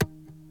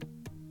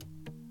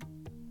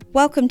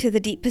Welcome to the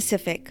Deep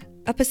Pacific,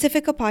 a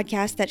Pacifica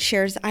podcast that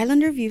shares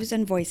Islander views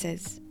and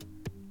voices.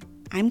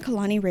 I'm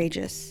Kalani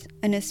Regis,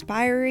 an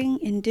aspiring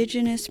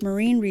Indigenous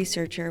marine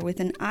researcher with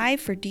an eye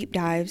for deep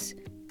dives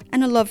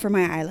and a love for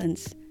my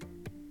islands.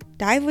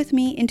 Dive with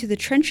me into the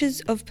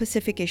trenches of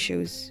Pacific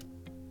issues.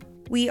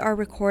 We are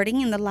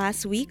recording in the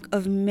last week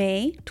of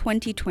May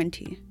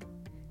 2020.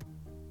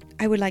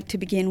 I would like to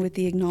begin with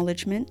the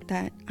acknowledgement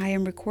that I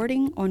am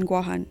recording on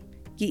Guahan,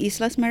 y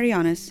Islas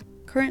Marianas,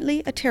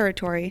 currently a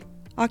territory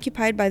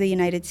occupied by the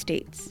United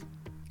States.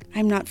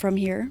 I'm not from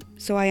here,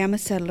 so I am a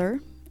settler.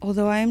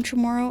 Although I am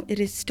Chamorro,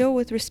 it is still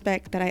with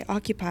respect that I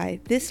occupy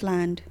this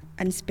land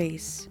and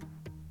space.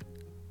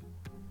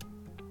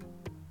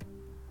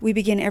 We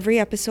begin every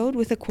episode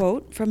with a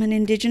quote from an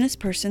Indigenous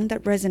person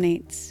that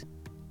resonates.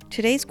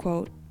 Today's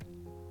quote: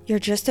 "You're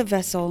just a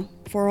vessel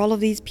for all of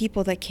these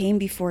people that came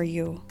before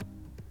you,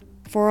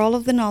 for all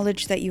of the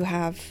knowledge that you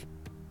have,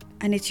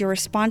 and it's your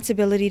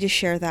responsibility to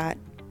share that.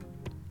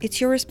 It's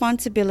your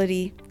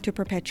responsibility to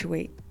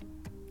perpetuate."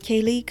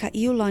 Kaylee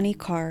Kaiulani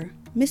Carr,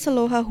 Miss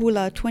Aloha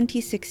Hula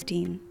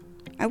 2016.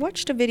 I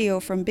watched a video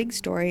from Big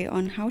Story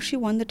on how she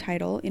won the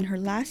title in her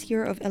last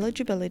year of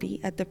eligibility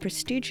at the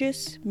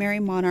prestigious Mary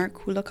Monarch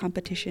Hula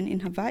competition in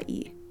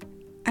Hawaii.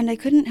 And I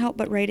couldn't help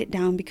but write it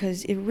down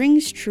because it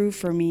rings true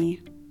for me.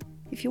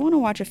 If you want to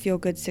watch a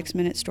feel-good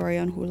 6-minute story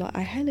on hula,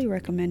 I highly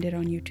recommend it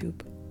on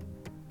YouTube.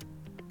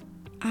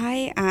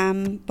 I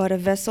am but a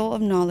vessel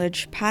of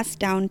knowledge passed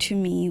down to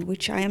me,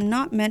 which I am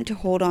not meant to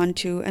hold on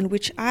to, and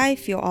which I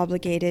feel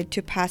obligated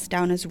to pass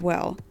down as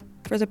well,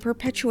 for the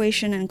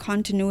perpetuation and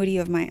continuity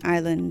of my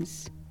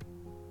islands.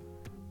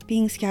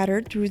 Being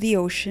scattered through the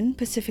ocean,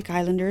 Pacific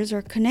Islanders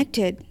are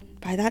connected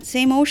by that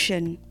same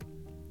ocean.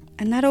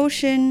 And that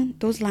ocean,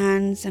 those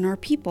lands, and our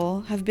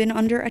people have been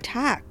under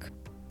attack.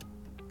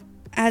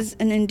 As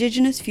an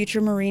Indigenous future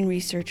marine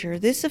researcher,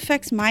 this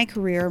affects my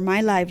career,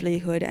 my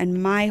livelihood,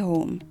 and my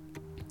home.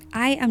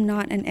 I am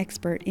not an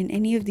expert in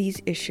any of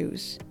these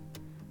issues,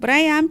 but I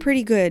am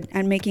pretty good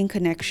at making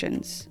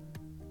connections.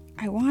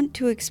 I want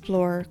to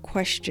explore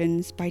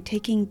questions by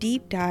taking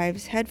deep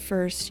dives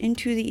headfirst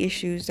into the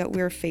issues that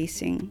we're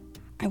facing.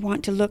 I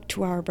want to look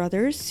to our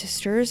brothers,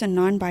 sisters, and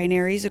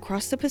non-binaries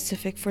across the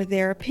Pacific for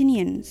their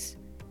opinions.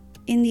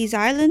 In these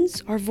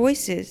islands are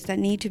voices that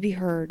need to be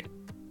heard,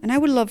 and I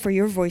would love for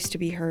your voice to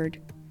be heard,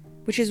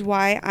 which is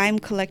why I'm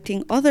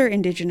collecting other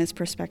Indigenous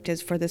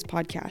perspectives for this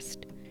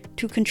podcast,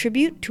 to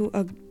contribute to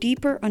a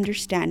deeper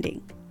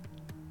understanding.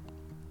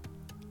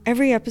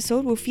 Every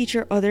episode will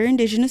feature other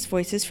Indigenous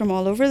voices from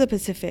all over the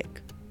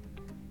Pacific.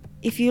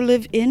 If you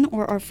live in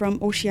or are from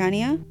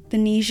Oceania, the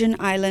Nesian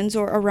Islands,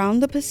 or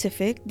around the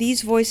Pacific,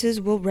 these voices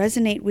will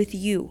resonate with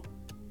you.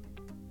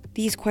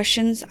 These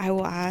questions I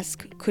will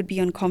ask could be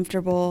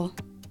uncomfortable,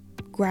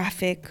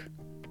 graphic,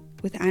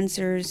 with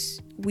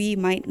answers we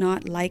might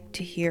not like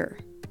to hear.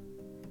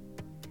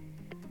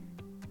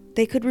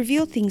 They could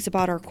reveal things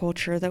about our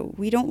culture that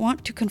we don't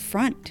want to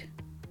confront.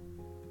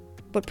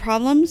 But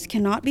problems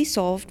cannot be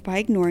solved by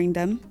ignoring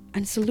them,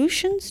 and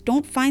solutions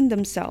don't find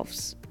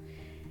themselves.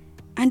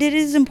 And it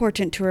is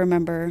important to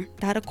remember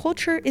that a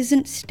culture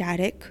isn't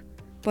static,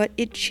 but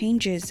it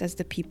changes as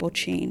the people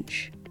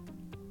change.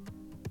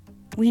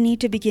 We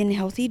need to begin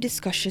healthy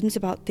discussions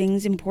about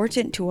things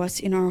important to us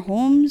in our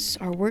homes,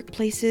 our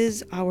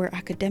workplaces, our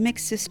academic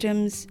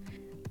systems,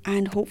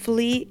 and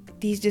hopefully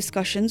these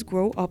discussions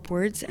grow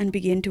upwards and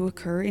begin to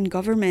occur in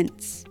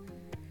governments.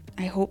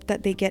 I hope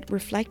that they get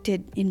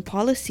reflected in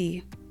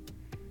policy.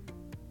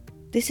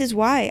 This is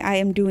why I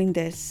am doing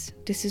this.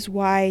 This is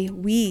why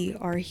we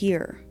are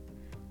here.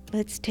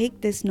 Let's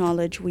take this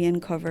knowledge we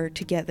uncover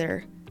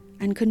together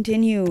and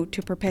continue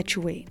to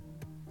perpetuate.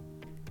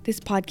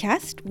 This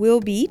podcast will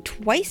be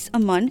twice a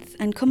month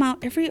and come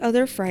out every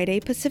other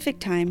Friday Pacific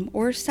time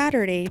or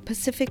Saturday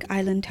Pacific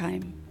Island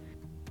time.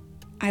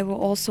 I will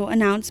also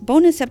announce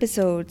bonus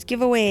episodes,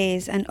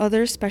 giveaways, and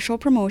other special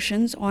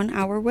promotions on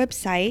our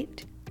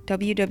website,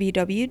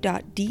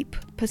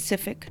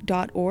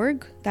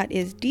 www.deeppacific.org, that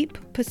is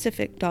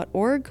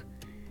deeppacific.org,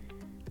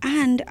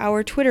 and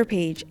our Twitter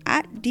page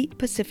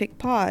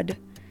 @DeepPacificPod.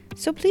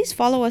 So please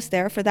follow us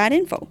there for that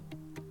info.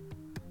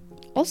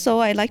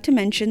 Also, I'd like to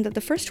mention that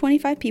the first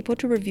 25 people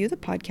to review the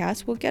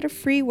podcast will get a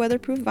free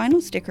weatherproof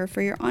vinyl sticker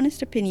for your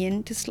honest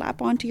opinion to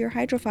slap onto your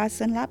hydroflasks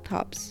and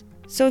laptops.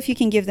 So if you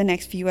can give the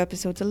next few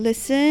episodes a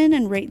listen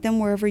and rate them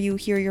wherever you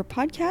hear your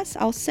podcasts,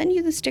 I'll send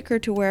you the sticker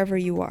to wherever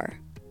you are.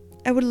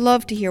 I would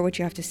love to hear what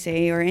you have to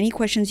say or any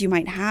questions you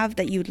might have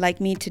that you'd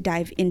like me to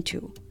dive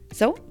into.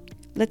 So,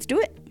 let's do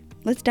it.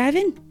 Let's dive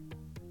in.